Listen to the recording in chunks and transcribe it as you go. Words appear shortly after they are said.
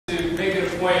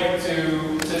point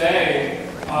to today,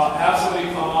 have somebody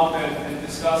come up and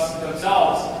discuss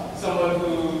themselves, someone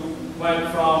who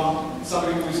went from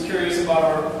somebody who was curious about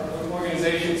our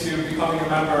organization to becoming a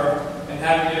member and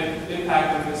having it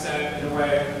impact the Senate in a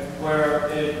way where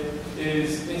it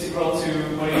is integral to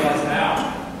what he does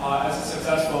now as a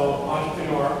successful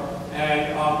entrepreneur.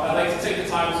 And I'd like to take the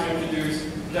time to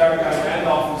introduce Jared Guy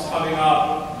Randolph, who's coming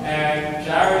up. And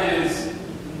Jared has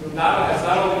not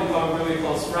only become a really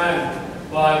close friend,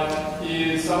 but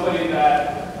he is somebody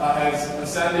that has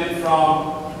ascended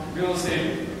from real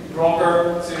estate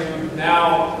broker to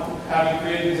now having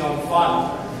created his own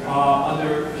fund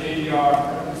under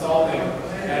JDR Consulting.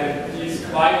 And he's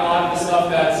buying a lot of the stuff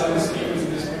that some of the speakers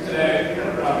in this group today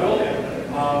are building.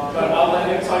 But I'll let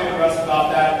him tell you the rest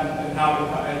about that and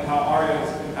how Aria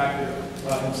has impacted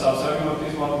himself. So everyone,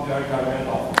 please welcome Jared Guy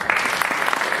Randolph.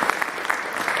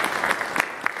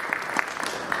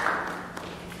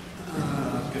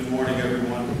 Good morning,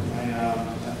 everyone.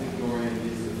 I think Dorian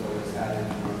needs to always had it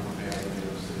more prepared than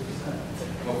the citizens.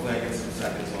 Hopefully I get some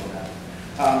seconds on that.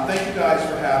 Thank you guys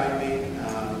for having me.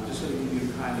 Just going to give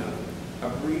you kind of a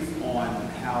brief on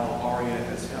how Aria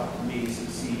has helped me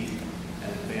succeed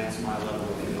and advance my level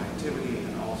of connectivity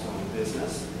and also in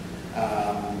business.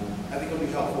 I think it'll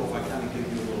be helpful if I kind of give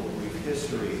you a little brief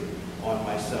history on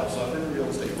myself. So I've been in real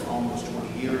estate for almost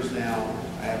 20 years now.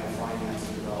 I have a finance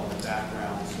and development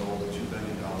background, sold $2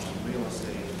 billion in real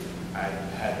estate. I've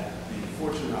had the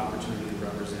fortunate opportunity to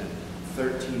represent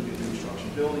 13 new construction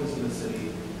buildings in the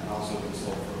city and also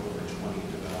consult for over 20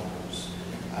 developers.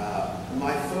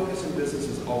 My focus in business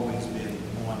has always been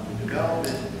on the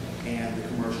development and the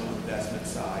commercial investment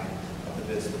side of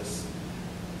the business.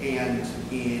 And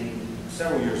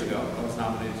several years ago, I was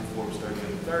nominated to Forbes 30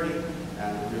 Under 30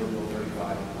 and the Real Deal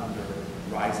 35 Under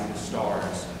Rising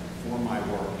Stars for my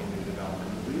work in new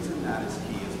development. The reason that is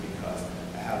key is because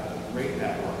I have a great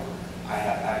network, I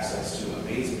have access to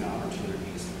amazing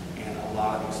opportunities and a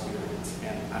lot of experience,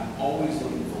 and I'm always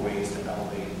looking for ways to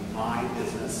elevate my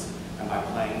business and my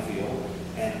playing field,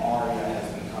 and Aria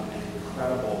has become an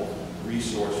incredible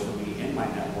resource for me in my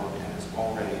network and has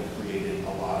already created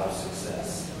a lot of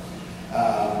success.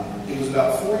 It was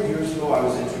about 4 years ago I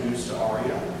was introduced to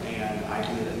Aria, and I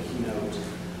did a keynote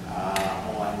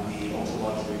on the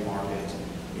ultra-luxury market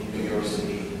in New York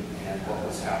City and what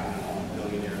was happening on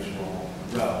Billionaires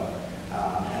Row.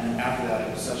 And then after that,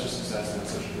 it was such a success and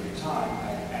such a great time,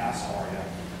 I asked Aria,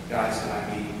 guys, can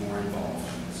I be more involved?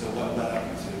 So what led up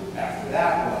to after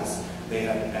that was they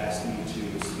had asked me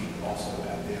to speak also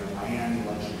at their Miami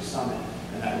Luxury Summit,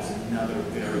 and that was another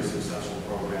very successful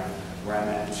program where I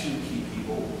met two key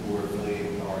people who were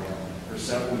affiliated with Aria for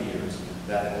several years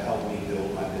that have helped me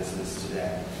build my business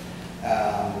today.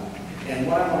 And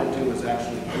what I want to do is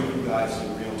actually give you guys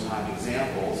some real-time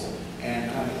examples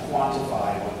and kind of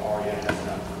quantify what Aria has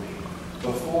done for me.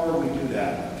 Before we do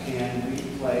that, can we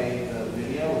play the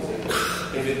video?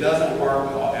 If it doesn't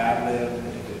work, I'll ad-lib.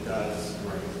 If it does,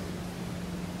 great.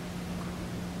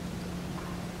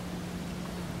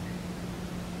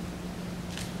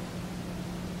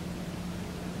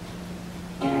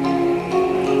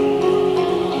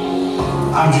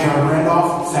 I'm Jared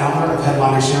Randolph, founder of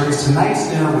Headliner Series. Tonight's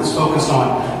dinner was focused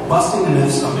on busting the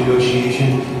myths of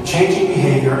negotiation, changing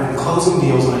behavior, and closing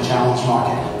deals in a challenged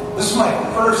market. This is my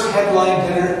first headline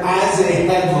dinner as a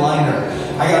headliner.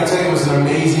 I gotta tell you, it was an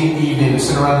amazing evening to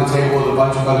sit around the table with a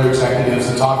bunch of other executives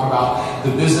and talk about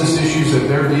the business issues that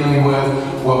they're dealing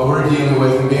with, what we're dealing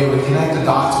with, and be able to connect the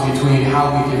dots between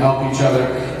how we can help each other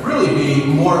really be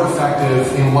more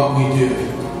effective in what we do.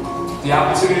 The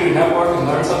opportunity to network and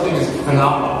learn something is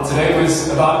phenomenal. Today was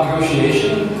about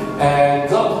negotiation,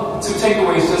 and look, two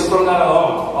takeaways just from that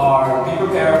alone are be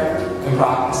prepared and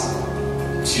practice.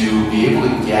 To be able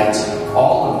to get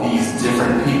all of these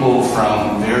different people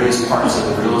from various parts of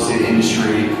the real estate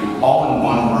industry all in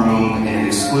one room in an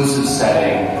exclusive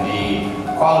setting,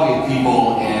 the quality of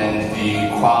people and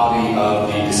the quality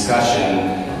of the discussion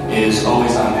is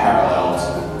always unparalleled.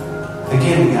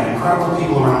 Again, we got incredible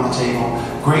people around the table,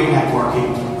 great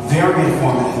networking, very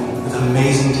informative, with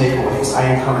amazing takeaways.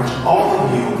 I encourage all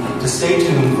of you to stay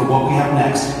tuned for what we have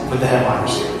next with the Headliner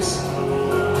Series.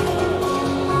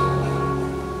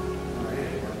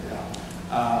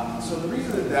 So the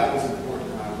reason that was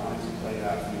important and I wanted to play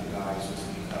that for you guys was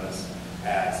because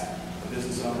as a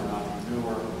business owner, an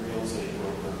entrepreneur, a real estate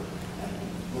broker, and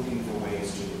looking for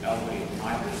ways to elevate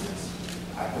my business,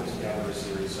 I put together a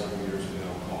series several years ago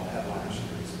called Headliner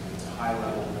Series. And it's a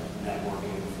high-level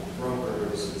networking for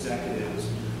brokers,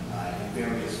 executives, and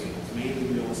various fields,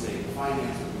 mainly real estate and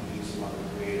finance, but we do some other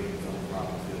creative and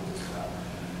philanthropic fields as well.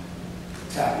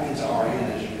 Tapping into Aria,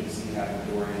 and as you can see, having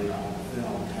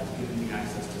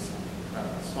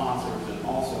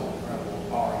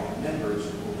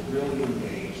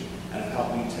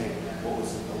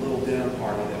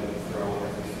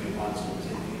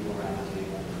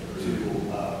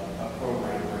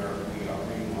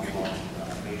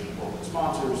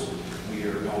tours. We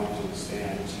are going to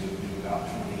expand to do about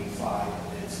 25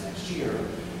 events next year.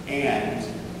 And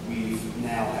we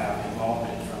now have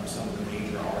involvement from some of the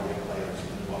major ARIA players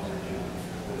in what they're doing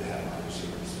with the Headliner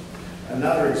Series.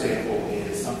 Another example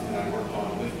is something I worked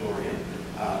on with Dorian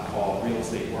called Real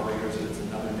Estate Warriors. It's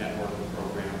another networking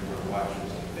program where we watch a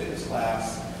fitness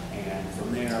class, and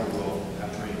from there we'll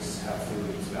have drinks, have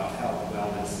food. It's about health,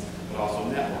 wellness, but also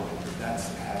networking. That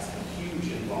has a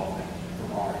huge involvement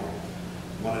from ARIA.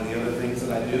 One of the other things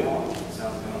that I do, it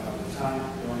sounds like I don't have the time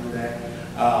during the day,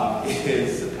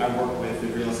 is I work with the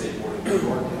Real Estate Board of New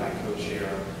York, and I co-chair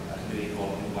a committee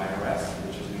called NYRS,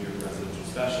 which is New York Residential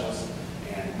Specialists,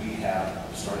 and we have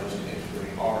started to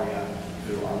integrate ARIA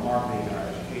through our marketing and our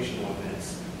educational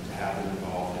events to have them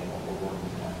involved in what we're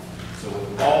working on. So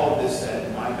with all of this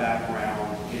said, my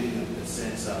background, getting a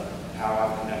sense of how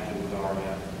I've connected with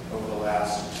ARIA over the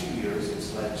last 2 years,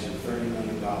 it's led to $30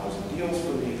 million in deals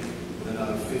for me, with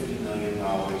another $50 million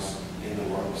in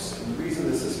the works. And the reason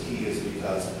this is key is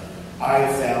because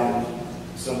I found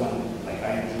someone, like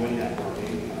I enjoy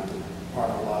networking, and I'm part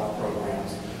of a lot of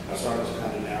programs. I started to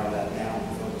kind of narrow that down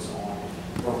and focus on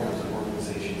programs and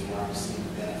organizations where I'm seeing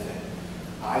benefit.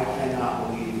 I cannot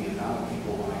believe the amount of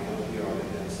people when I go here are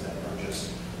events that are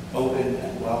just open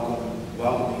and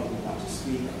welcoming, want to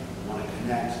speak, want to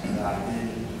connect, that I then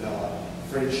develop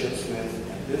friendships with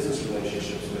and business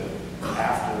relationships with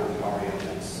after the ARIA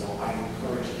events. So I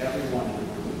encourage everyone in the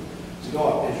room to go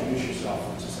up, introduce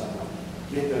yourself to someone,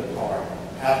 get their card,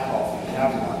 have coffee,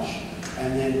 have lunch,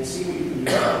 and then see what you can do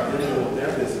to help them build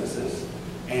their businesses,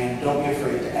 and don't be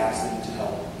afraid to ask them to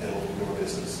help build your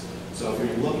business. So if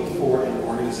you're looking for an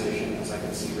organization, as I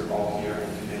can see you're all here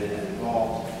and committed and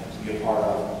involved, to be a part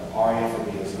of, ARIA for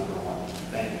me is number one.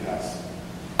 Thank you guys.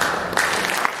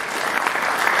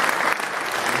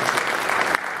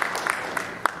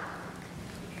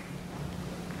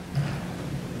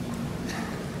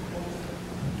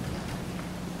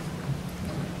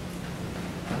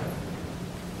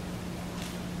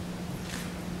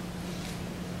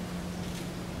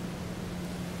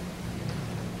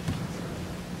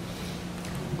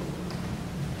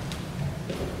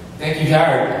 Thank you,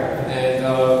 Jared. And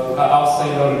I'll say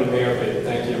no to the mayor, but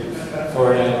thank you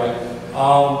for it anyway.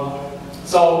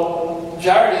 So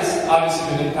Jared has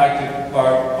obviously been impacted by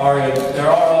ARIA. There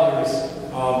are others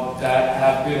that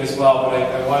have been as well, but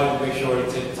I wanted to make sure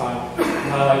to take time to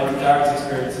highlight Jared's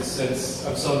experiences, since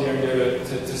I'm so near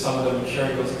to some of them and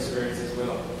sharing those experiences with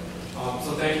them.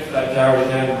 So thank you for that, Jared.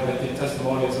 Again, I think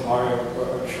testimonials of ARIA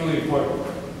are truly important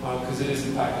because it is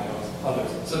impacting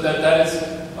others. So that is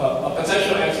a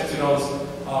potential answer to those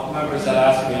members that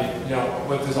ask me,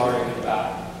 what does ARIA give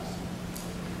back?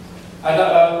 I'd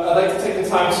like to take the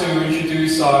time to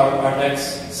introduce our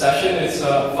next session. It's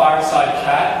a fireside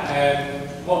chat,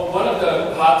 and one of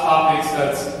the hot topics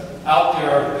that's out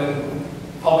there in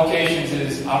publications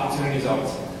is opportunity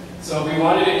zones. So we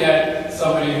wanted to get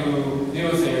somebody who knew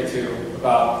a thing or two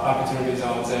about opportunity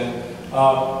zones, and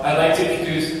I'd like to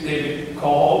introduce David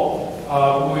Kohl,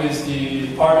 who is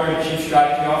the partner and chief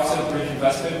strategy officer of Bridge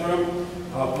Investment Group,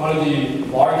 one of the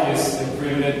largest and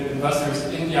preeminent investors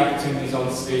in the opportunity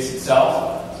zone space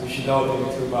itself. So we should know a thing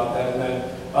or two about that. And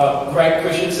then Greg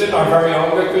Christensen, our very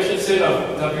own Greg Christensen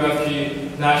of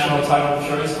WFG National Title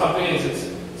Insurance Company, is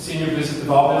its senior business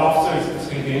development officer, is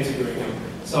going to be interviewing him.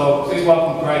 So please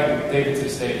welcome Greg and David to the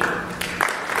stage.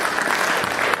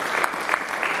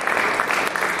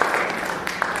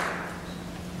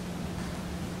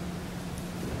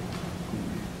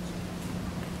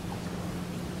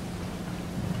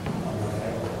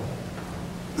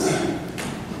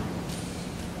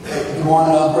 Good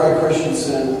morning, I'm Greg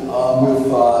Christensen. I'm with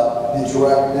the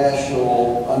direct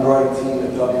national underwriting team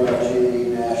at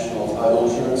WFG National Title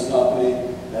Insurance Company,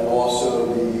 and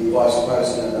also the vice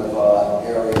president of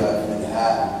area in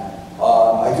Manhattan.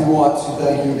 I do want to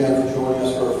thank you again for joining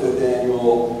us for our 5th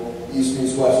annual East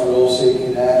Meets West Real Estate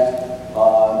Connect.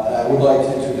 And I would like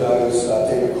to introduce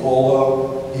David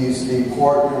Kohl. He's the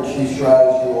partner and chief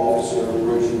strategy officer of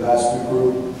Bridge Investment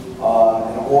Group,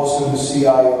 and also the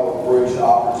CIO of Bridge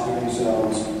Opportunity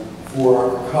Zones,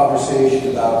 for a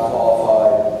conversation about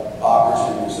qualified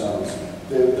opportunity zones.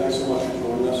 David, thanks so much for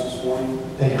joining us this morning.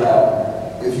 Thank you.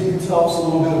 If you can tell us a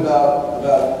little bit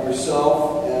about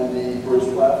yourself and the Bridge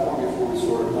platform before we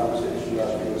start a conversation about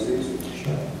BOZs.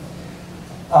 Sure.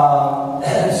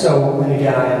 And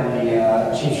again, I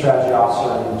am the Chief Strategy Officer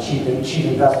and Chief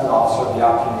Investment Officer of the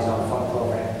Opportunity Zone Fund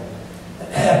Program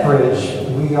at Bridge.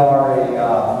 We are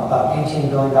about $18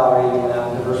 billion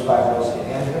AUM diversified real estate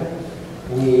manager.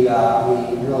 We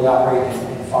really operate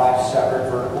in 5 separate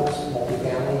verticals: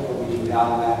 multifamily, where we do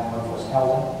value add and workforce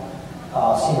housing;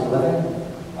 senior living,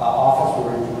 office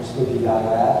where we're exclusively value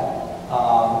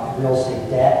add, real estate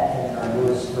debt, and then our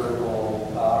newest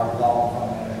vertical, our development fund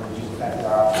manager, which has affected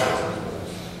our operations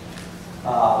business.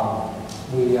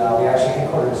 We actually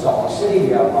headquartered in Salt Lake City.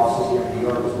 We have offices here in New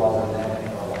York as well as in Atlanta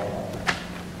and Orlando.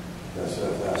 That's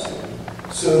fantastic.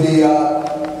 So the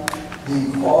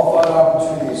qualified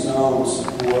opportunity zones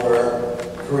were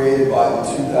created by the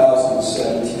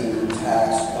 2017 Tax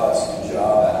Cuts and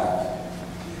Job Act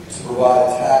to provide a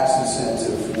tax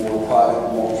incentive for private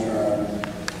long-term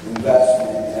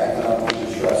investment in economically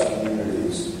distressed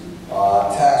communities.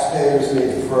 Taxpayers may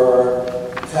defer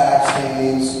tax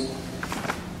gains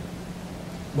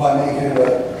by making an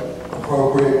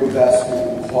appropriate investment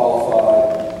in qualified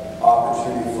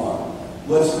opportunity fund.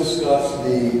 Let's discuss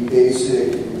the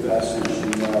basic investments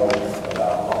you know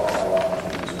about qualified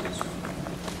opportunity zones.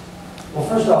 Well,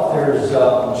 first off, there's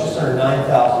just under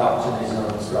 9,000 opportunity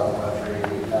zones throughout the country.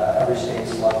 Every state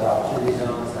selected opportunity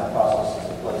zones, and that process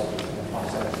took place between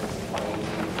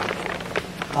 2017 and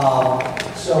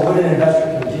 2018. So what an investor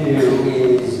can do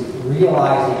is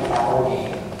realize a capital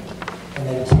gain and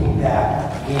then take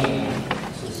that gain,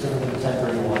 so it's different than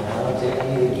 1031, I want to take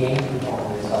any of the gain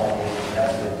component that's allocated to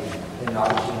invested in an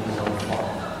opportunity zone fund.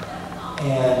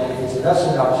 And if it's invested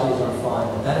in an opportunity zone fund,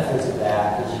 the benefits of that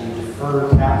is you defer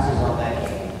taxes on that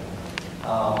gain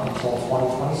until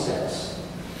 2026,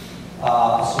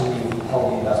 assuming you've held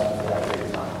the investment for that period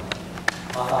of time.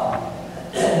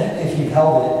 If you've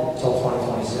held it until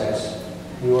 2026,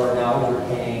 you are now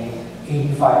paying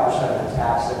 85% of the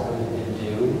tax that would have been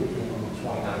due in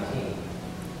 2019.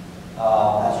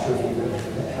 That's true if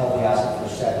you've held the asset for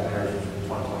 7 years, which would be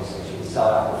 2026. You could sell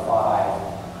it after 5,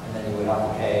 and then you would have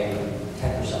to pay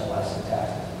 10% less in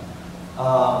taxes.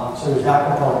 So there's that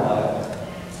component of it.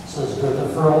 So there's the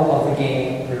deferral of the gain,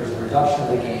 there's a reduction of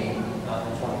the gain in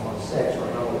 2026 or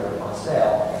earlier upon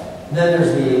sale. And then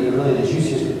there's really the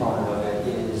juiciest component of it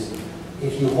is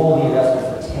if you hold the investment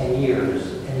for 10 years,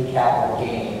 any capital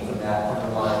gain from that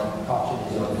underlying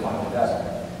opportunity zone fund investment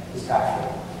is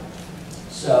tax-free.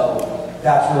 So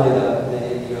that's really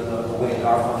the way that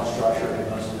our fund is structured, and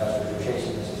most investors are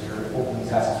chasing this is you're holding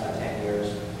these assets for 10 years.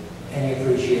 Any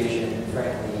appreciation,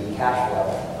 frankly, cash flow,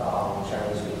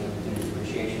 generally speaking, due to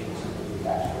depreciation, is completely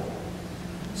tax-free.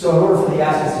 So in order for the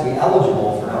assets to be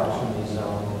eligible for an opportunity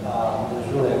zone, there's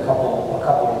really a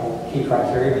couple key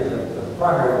criteria, but the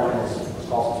primary one is what's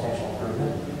called substantial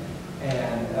improvement,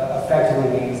 and effectively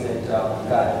means that you've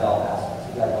got to develop assets.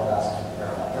 You've got to build assets from the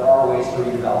ground up. There are ways to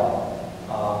redevelop.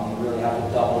 You really have to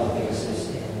double the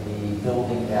basis in the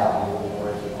building value in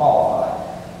order to qualify.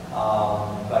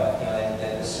 But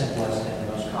the simplest and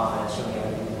the most common, certainly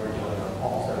everything we're doing,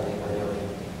 almost everything we're doing,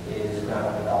 is ground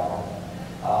up development.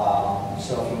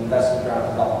 So if you invest in ground up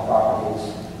development properties,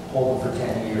 hold them for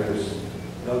 10 years,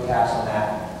 no tax on that,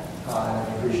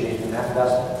 and appreciation in that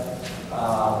investment,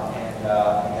 and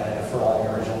then defer all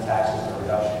your original taxes and a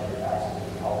reduction in your taxes if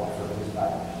you hold it for at least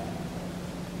 5 years.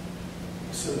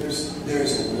 So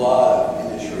there's a lot of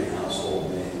industry household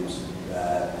names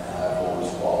that have always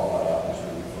qualified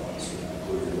opportunity funds,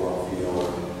 including Brookfield,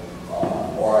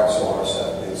 RXR,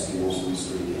 Septic, Steelson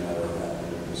Street, Canada,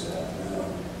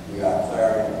 we got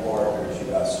Clarion Partners, you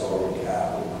got Starwood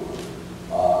Capital Group.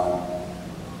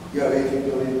 You have $18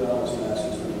 billion in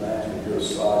assets under management. You're a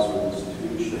sizable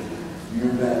institution.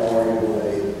 You've been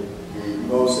arguably the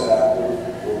most active,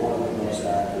 or one of the most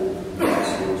active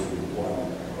investors in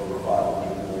deployment, over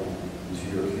 $500 million into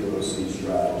your QOC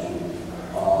strategy.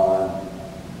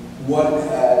 What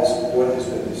has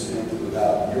been distinctive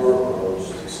about your approach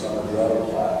to some of the other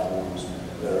platforms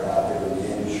that are out there in the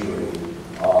industry?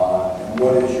 And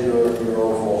what is your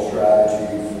overall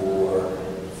strategy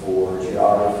for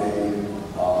geography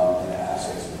and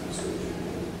assets in this region?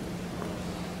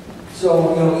 So,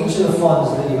 each of the funds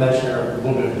that you mentioned are a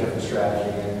little bit of a different strategy,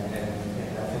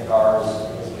 and I think ours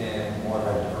has been more of a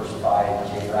diversified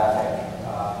geographic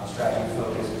strategy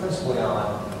focused principally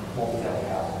on multifamily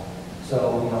housing. So,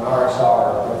 in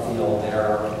RXR, Brookfield,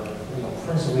 they're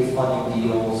principally funding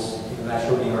deals in the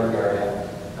Metro New York area.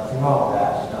 Nothing wrong with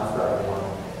that, just not for everyone.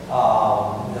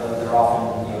 They're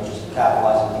often just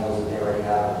capitalizing deals that they already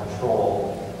have in control.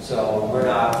 So we're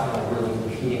not really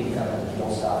competing with them on the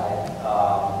deal side.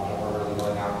 We're really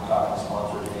going out and talking to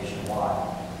sponsors nationwide.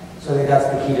 So I think that's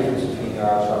the key difference between the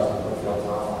RXRs and the Brookfield and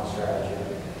our fund strategy.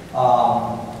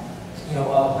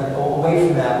 But away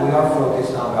from that, we are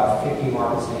focused on about 50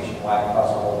 markets nationwide across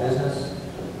the whole business.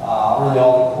 Really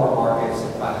all the core markets, the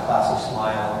kind of classic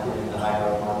smile, including the high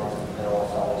growth markets in the middle,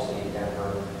 Salt Lake City, Denver.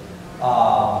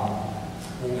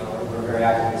 We're very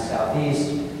active in the Southeast.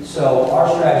 So our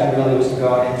strategy really was to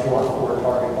go out into our core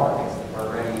target markets, the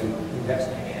next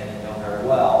name and know very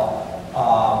well.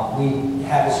 We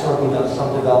have historically done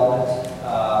some development,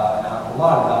 not a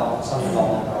lot of development, some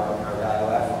development in our value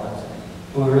add funds.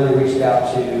 But we really reached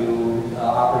out to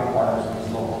operating partners in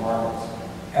these local markets.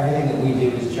 Everything that we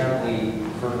do is generally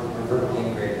vertically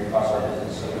integrated across our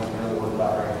business, so we don't really work with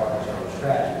operating partners on our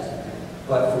strategies.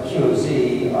 But for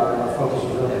QOZ, our focus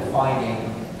was really on finding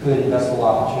good investable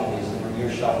opportunities that were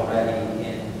near shovel ready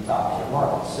in top-tier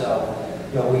markets. So,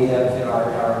 we have in our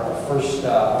first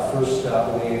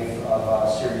wave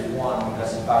of Series 1, we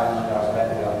invested $5 million of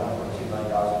equity on $1.2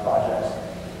 million of projects.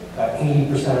 About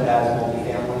 80% of that is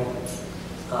multifamily.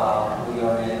 We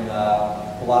are in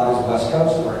a lot of it is West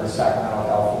Coast. We're in Sacramento,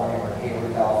 California. We're in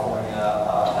Hayward, California,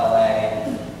 LA,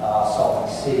 Salt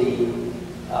Lake City,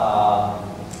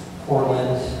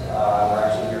 Portland. We're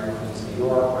actually here in Queens, New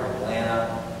York. We're in Atlanta.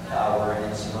 We're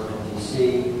in suburban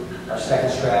DC. Our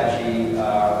second strategy,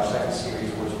 our second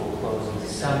series, which will close in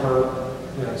December.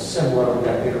 Similar. We've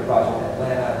got a bigger project in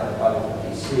Atlanta, another project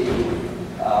in DC.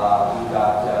 We've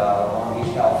got Long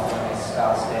Beach, California,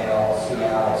 Scottsdale,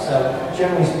 Seattle. So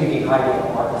generally speaking, high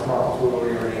growth markets where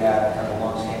we already have kind of a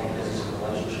long-standing business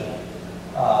relationship.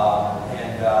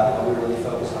 We really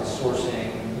focus on sourcing,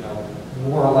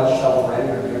 more or less shovel-ready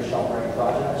or near shovel-ready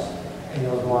projects in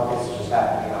those markets that just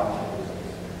happen to be opportunities.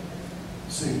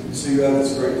 So you have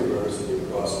this great diversity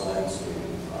across the landscape,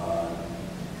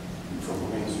 from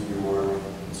Queens, New York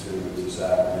to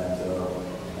Sacramento.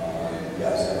 You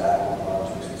guys have active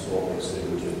projects in Salt Lake City,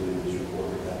 which I believe is your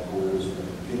corporate headquarters.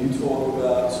 Can you talk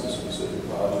about some specific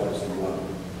projects and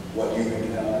what you've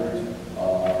encountered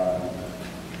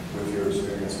with your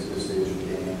experience at this stage of the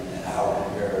game and how it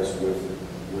compares with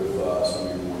some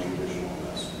of your more traditional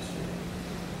investments?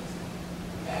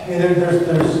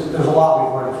 There's a lot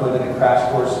we've learned for the crash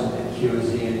course in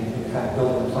QOZ and kind of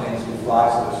building the planes we fly,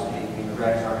 so to speak. The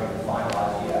regs aren't even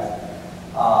finalized yet.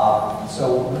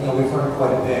 We've learned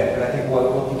quite a bit, but I think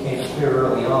what became clear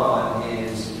early on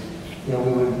is, we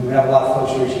would have a lot of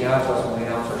folks reaching out to us when we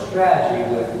announced our strategy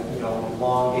with,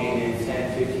 long-dated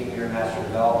 10, 15-year master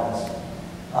developments.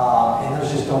 And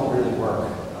those just don't really work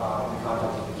in the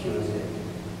context of the QOZ.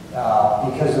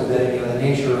 Because of the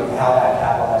nature of how that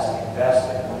capital has to be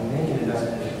invested. When you make an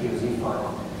investment in a QOZ fund,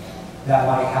 that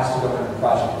money has to go into the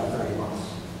project for 30 months.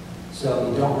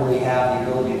 So you don't really have the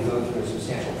ability to go through a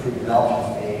substantial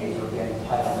pre-development phase or get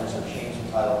entitlements or change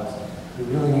entitlements. You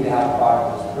really need to have a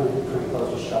product that's pretty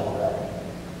close to shovel ready.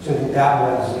 So I think that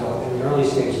was, in the early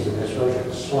stages of this, really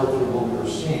to sort through what we were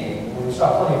seeing. When we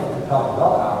saw plenty of compelling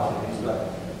development opportunities, but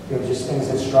just things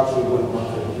that structurally wouldn't work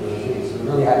for the QOZ. So we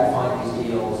really had to find these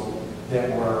deals that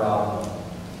were,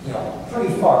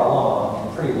 pretty far along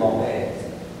and pretty well made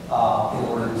in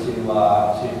order to make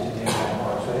that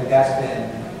work. So I think that's been,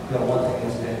 one thing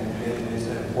that's been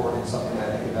important, something that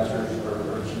I think investors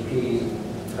or GPs and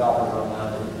developers are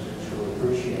allowed to truly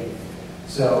appreciate.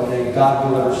 So you've got to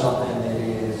deliver something that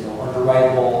is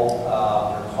underwritable.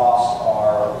 Your costs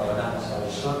are not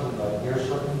necessarily certain, but near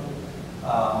certain.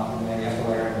 You have to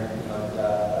layer in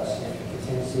significant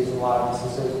contingencies in a lot of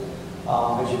instances.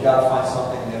 But you've got to find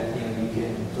something that you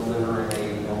can deliver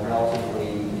in a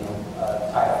relatively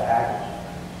tight package.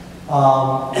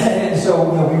 And so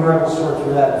we were able to sort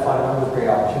through that and find a number of great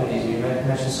opportunities. You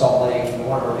mentioned Salt Lake.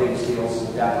 One of our biggest deals is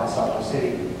downtown Salt Lake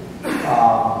City.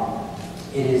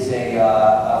 It is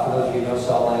for those of you who know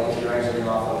Salt Lake, if you're exiting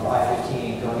off of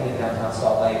I-15 going into downtown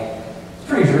Salt Lake, it's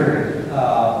pretty dreary.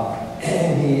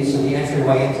 So the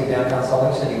entryway into downtown Salt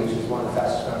Lake City, which is one of the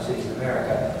fastest growing cities in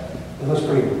America, it looks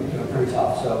pretty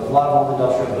tough. So a lot of old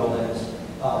industrial buildings.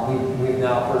 We've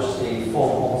now purchased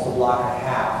almost a block and a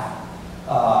half.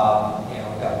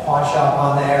 We've got a pawn shop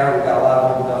on there. We've got a lot of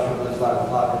old industrial buildings, a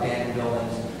lot of abandoned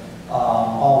buildings.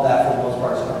 All of that, for the most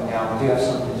part, is coming down. We do have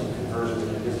some conversions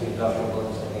in existing industrial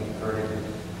buildings that we converted.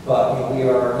 But we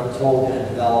are told to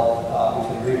develop,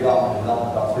 between redevelopment and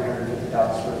development, about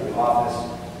 350,000 square feet of office,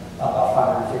 about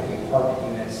 550 apartment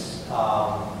units,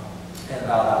 and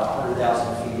about 100,000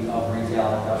 feet of retail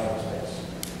and industrial space.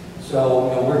 So,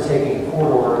 we're taking a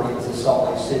corridor into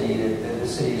Salt Lake City that the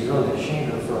city has really been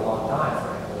ashamed of for a long time,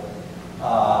 frankly.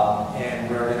 And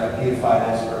we're going to beautify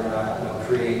this. We're going to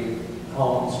create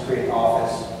homes, create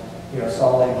office.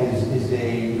 Salt Lake is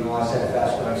a, I said, a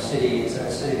fast-growing city. It's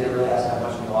a city that really hasn't had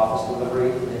much new office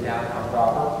delivery in the downtown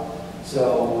proper.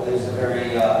 So there's a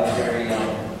very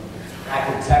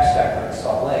active tech sector in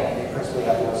Salt Lake. They principally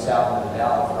have to go south in the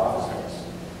valley for office space.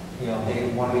 They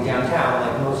want to be downtown,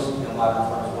 like most modern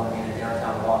firms want to be in a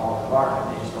downtown walkable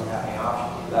environment. They just don't have any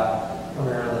options. You've got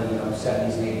primarily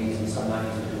 70s, 80s, and some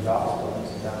 90s vintage office buildings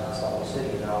in downtown Salt Lake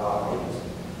City. Not a lot of vacancy.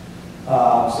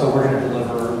 So we're going to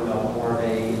deliver more of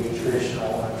a traditional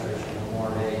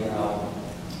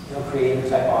creative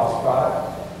type office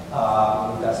product.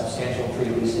 We've got substantial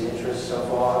pre-leasing interest so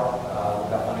far.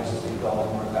 We've got funding system going,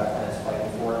 we've got tenants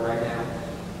fighting for it right now.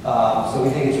 So we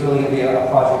think it's really going to be a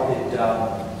project that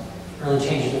really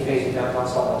changes the face of downtown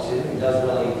Salt Lake City. It does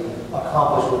really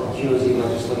accomplish what the QOZ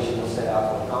legislation was set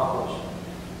out to accomplish.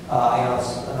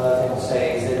 Another thing I'll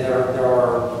say is that there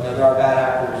are bad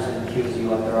actors in QOZ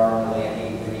like there are in really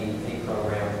any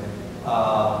program.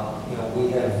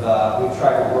 We've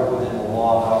tried to work within the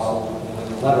law, but also within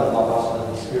the letter of the law, but also in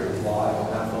the spirit of the law.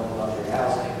 We're not building luxury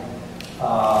housing.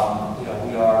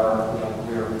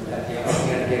 We're at the end of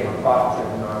the day, we're profit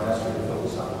driven. Our investors are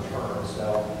focused on return. So,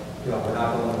 we're not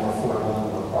building more affordable than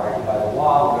we're required to by the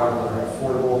law. We are building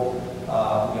affordable.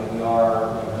 We are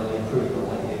really improving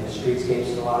the streetscapes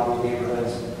in a lot of these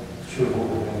neighborhoods. It's true of what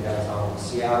we're doing downtown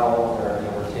Seattle, where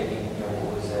we're taking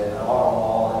what was an auto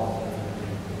mall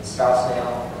in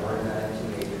Scottsdale, and we're in that into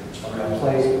a real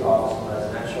place with office and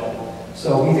residential. So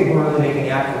we think we're really making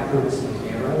active improvements in these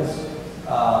neighborhoods,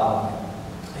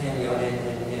 and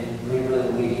really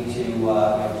leading to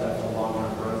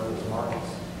long-term growth of these markets.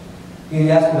 You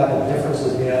asked about the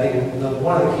differences. I think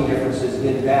one of the key differences,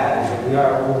 good and bad, is that we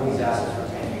are owning these assets for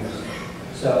 10 years.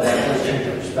 So that does change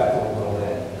your perspective a little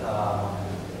bit.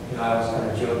 I always kind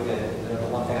of joke that the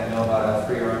one thing I know about a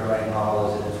 3-year underwriting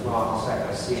model is that it's wrong the second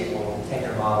I see it. Well, the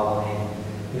 10-year model,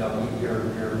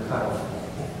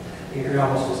 you're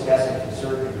almost just guessing to a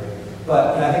certain degree.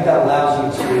 But I think that allows you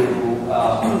to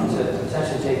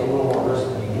potentially take a little more risk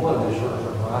than you would with a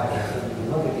short-term horizon. So you can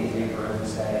look at these neighborhoods and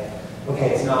say,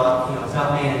 okay, it's not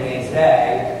main and main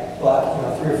today,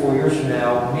 but 3 or 4 years from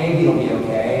now, maybe it'll be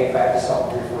okay. If I have to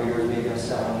sell in 3 or 4 years, maybe I'm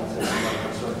selling into a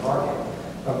certain market.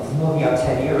 But looking out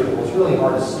 10 years, well, it's really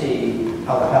hard to see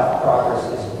how the path of progress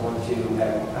is going to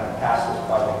kind of pass this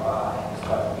project by. It's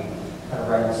got to be kind of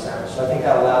right in the center. So I think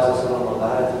that allows us a little more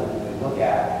latitude to look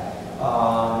at.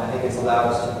 I think it's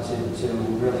allowed us to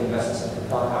really invest in some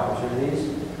compelling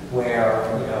opportunities where,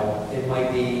 it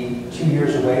might be 2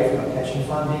 years away from a pension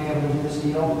fund being able to do this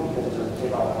deal because it doesn't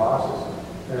take all the boxes.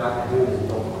 They're not going to do it as a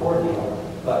build a core deal.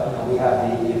 But, we have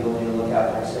the ability to look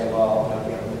out there and say, well, if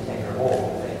we have a 10-year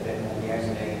hold, then we'll be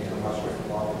exiting into a much different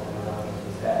market than we're going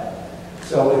into today.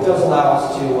 So it does allow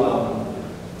us to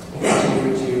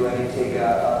continue to, I think, take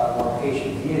a more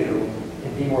patient view and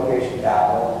be more patient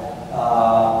capital.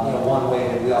 One way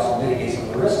that we also mitigate some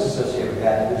of the risks associated with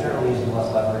that is we're generally using less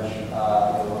leverage,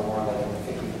 we're more like in the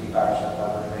 50-55%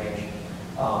 leverage range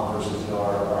versus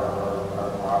our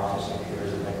existing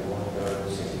peers that make it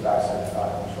 65-75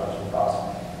 construction costs.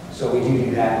 So we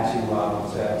do that to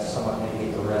somewhat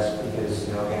mitigate the risk because,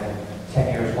 again,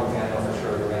 10 years, one thing I know for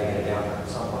sure, they're going to get a downturn at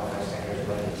some point in the next 10 years,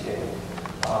 we're going to need 2.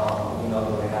 We know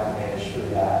that we're going to have to manage through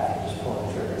that and just pulling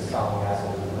the trigger and selling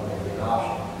assets is going to be an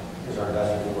option because our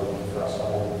investors are looking for us to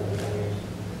hold it for 10 years.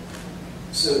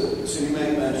 So you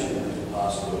may mention the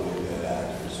possibility of bad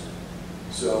actors.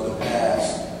 So in the past,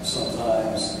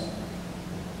 sometimes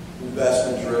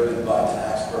investment driven by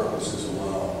tax purposes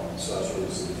alone, such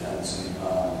as the tendency to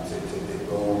take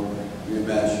loan. You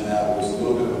mentioned that was a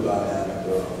little bit of a dynamic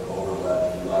of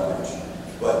over-leverage.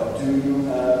 But do you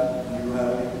have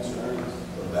any concerns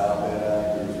about bad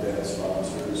actors, bad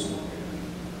sponsors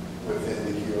within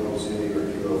the QOZ or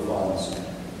QO funds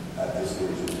at this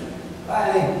stage? I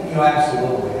think,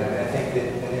 absolutely. I think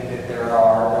that there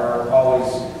are always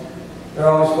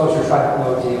folks who are trying to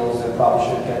promote deals that probably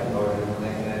shouldn't get promoted when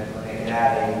they can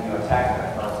add a tax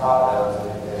benefit on top of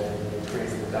those. It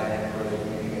creates the dynamic where they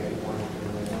can get people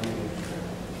interested.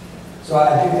 So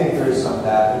I do think there is some of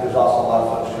that. But there's also a lot of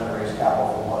folks trying to raise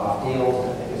capital for one-off deals. I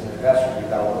think as an investor,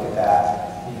 you've got to look at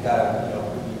that. You've got to,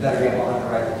 you better be able to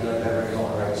underwrite the deal. You better be able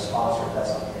to underwrite the sponsor if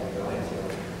that's something you're going to go into.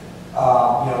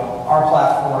 Our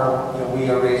platform, we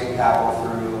are raising capital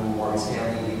through Morgan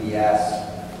Stanley,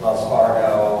 UBS, Wells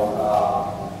Fargo,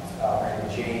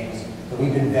 Raymond James. But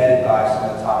we've been vetted by some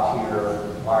of the top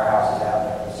tier wirehouses out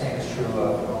there. The same is true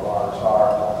of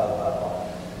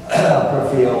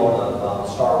Brookfield, of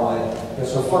Starwood.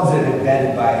 So funds that have been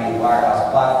vetted by the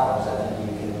wirehouse platforms, I think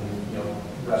you can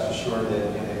rest assured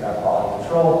that they've got quality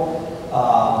control,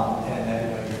 and then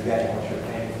you're getting what you're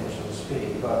paying for, so to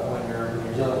speak. But when you're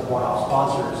dealing with one-off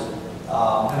sponsors,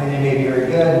 they may be very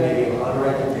good, they may be able to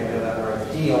underwrite them, they may be able to underwrite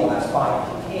the deal, and that's fine if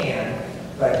you can,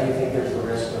 but I do think there's the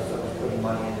risk of putting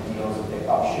money into deals that they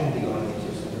probably shouldn't be going into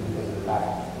simply because of the back.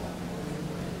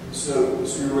 So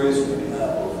you're raising the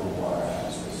capital from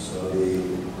wirehouses. So the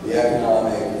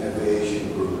Economic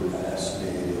Innovation Group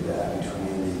estimated that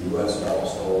between the U.S.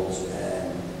 households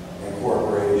and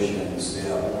corporations, they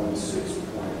have $1.6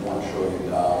 trillion in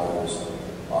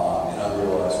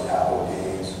unrealized capital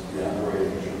gains. The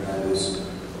underwriting tremendous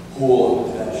pool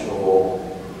of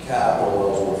potential capital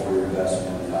eligible for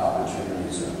investment in the opportunity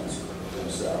zones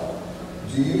themselves.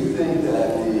 Do you think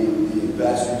that the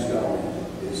investors going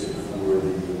in, is it for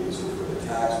the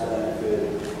tax benefit,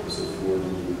 is it for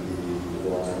the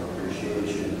long-term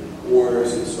appreciation, or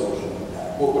is it social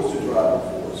impact? What's the driving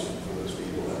force for those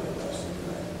people that invest in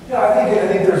that? Yeah, I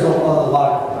think there's a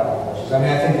lot of driving forces. I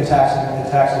mean, I think the tax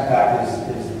impact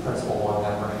is the principal one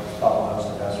that brings probably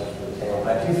most investors to the table.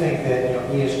 But I do think that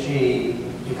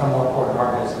ESG become more important in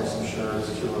our business. I'm sure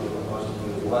it's true of most of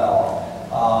you as well.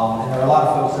 And there are a lot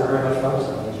of folks that are very much focused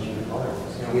on ESG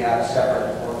components. We have a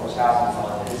separate workforce housing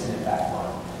fund that is an impact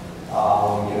fund.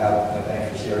 You have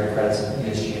bank for CRA credits and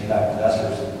ESG impact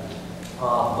investors.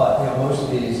 But most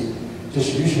of these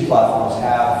distribution platforms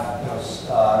have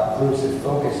groups that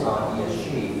focus on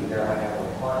ESG for their high net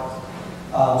worth clients.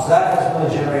 So that has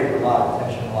really generated a lot of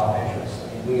attention and a lot of interest.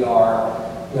 I mean,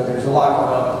 there's a lot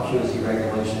going on with the QSE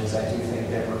regulations. I do think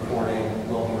that reporting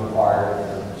will be required.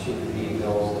 Two of the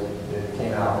bills that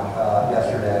came out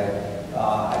yesterday.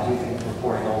 I do think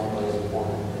reporting ultimately is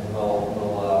important and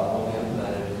will be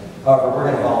implemented. However, we're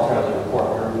going to voluntarily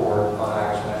report on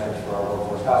Irish metrics for our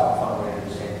workforce housing fund. We're going to do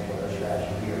the same thing with our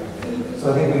strategy here. So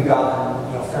I think we've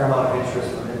gotten a fair amount of interest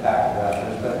from impact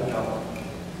investors, but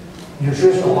your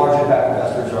traditional large impact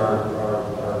investors are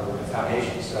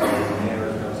foundations, so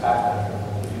there's no tax benefit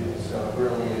when we do this. So it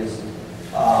really is,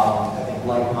 I think,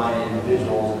 like-minded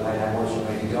individuals that might have more than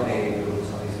maybe donating to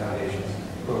some of these foundations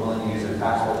who are willing to use their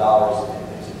taxable dollars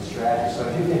into the strategy. So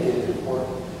I do think it is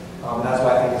important. And that's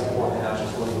why I think it's important to not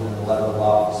just look within the letter of the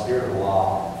law, the spirit of the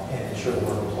law, and ensure that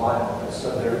we're compliant with this.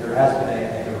 So there has been,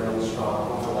 I think, a really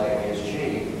strong overlay of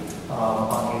ESG on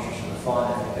the interest in the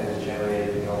fund. I think that has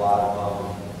generated a lot of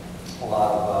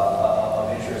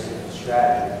interest in the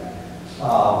strategy.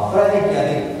 But I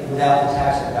think without the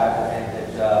tax impact, I think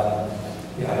that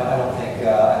I don't think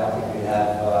we have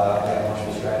much of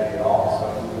a strategy at all. So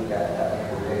I think we look at that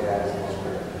as the most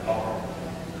critical component.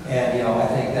 And I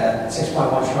think that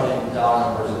 $6.1 trillion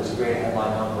number is a great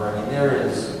headline number. I mean, there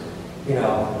is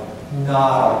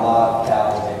not a lot of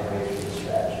capital being raised for this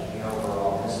strategy.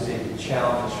 Overall, this is a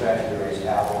challenging strategy to raise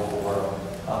capital for.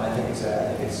 I think it's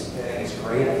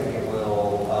great. I think it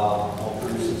will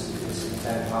produce its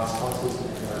intended consequences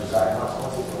and desired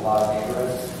consequences for a lot of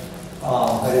neighborhoods.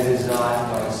 But it is not,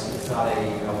 it's not a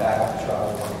back on the truck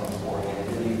with 1.4.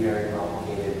 It really very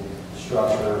complicated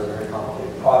structure, very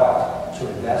complicated product to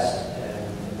invest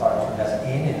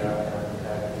in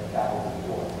capital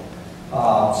deploy.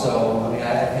 So I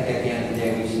think at the end of the day,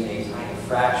 we've seen a tiny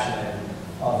fraction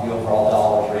of the overall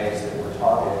dollars raised that were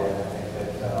targeted. And I think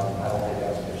that I don't think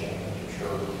that's going to change. I'm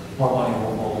sure more money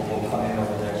will come in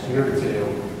over the next year or two,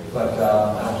 but I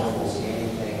don't think we'll see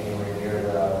anything anywhere near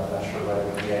I'm not sure whether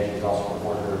the edge is also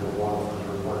reported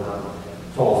on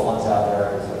total funds out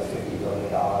there. It's like $50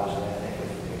 billion, and I think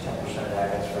if 10% of that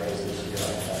gets raised this year, I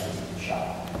think that's a shot.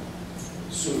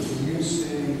 So do you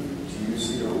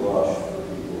see a rush for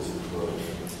people to put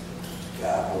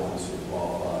capital into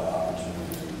qualified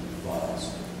opportunity funds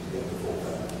to get the full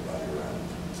benefit by your end?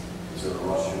 Is there a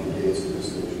rush to engage at this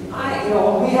stage?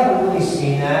 We haven't really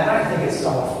seen that. I think it's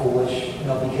somewhat foolish,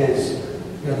 because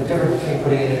the difference between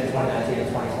putting it in 2019 and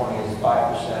 2020 is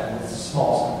 5%. It's the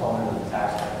smallest component of the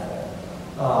tax benefit.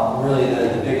 Really,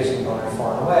 the biggest component far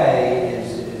and away is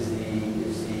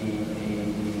the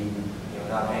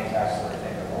not paying taxes on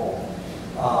anything at all,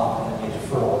 and the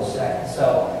deferral is second. So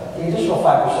the additional 5%,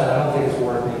 I don't think it's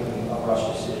worth making a rush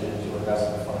decision to invest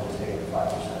in the fund to take the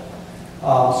 5%.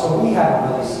 So we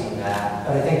haven't really seen that,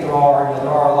 but I think there are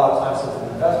a lot of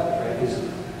time-sensitive investments, right? Because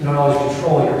you don't always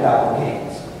control your capital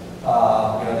gains.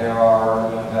 There are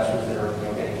investors that are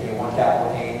getting K1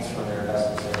 capital gains from their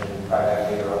investments in private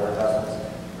equity or other investments.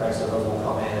 Right, so those will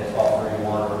come in at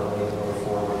 12/31 or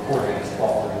before reporting at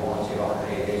 12/31. So you have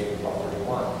 180 days from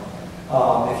 12/31.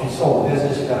 If you sold a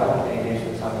business, you've got 180 days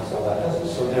from the time you sold that business.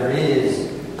 So there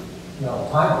is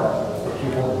time preference for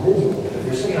people individually. If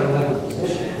you're sitting on a liquid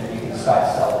position and you can decide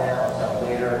to sell now, sell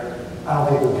later, I don't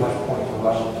think there's much point to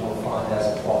rush into a fund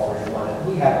as of 12/31. And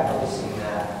we haven't really seen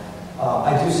that.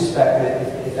 I do suspect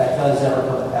that if that does ever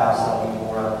come to pass, there'll be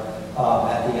more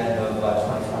at the end of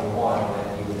 2021 when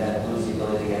you would then lose the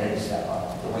ability to get any step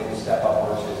up. The way the step up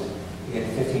works is you get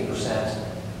 15%,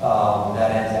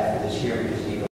 that ends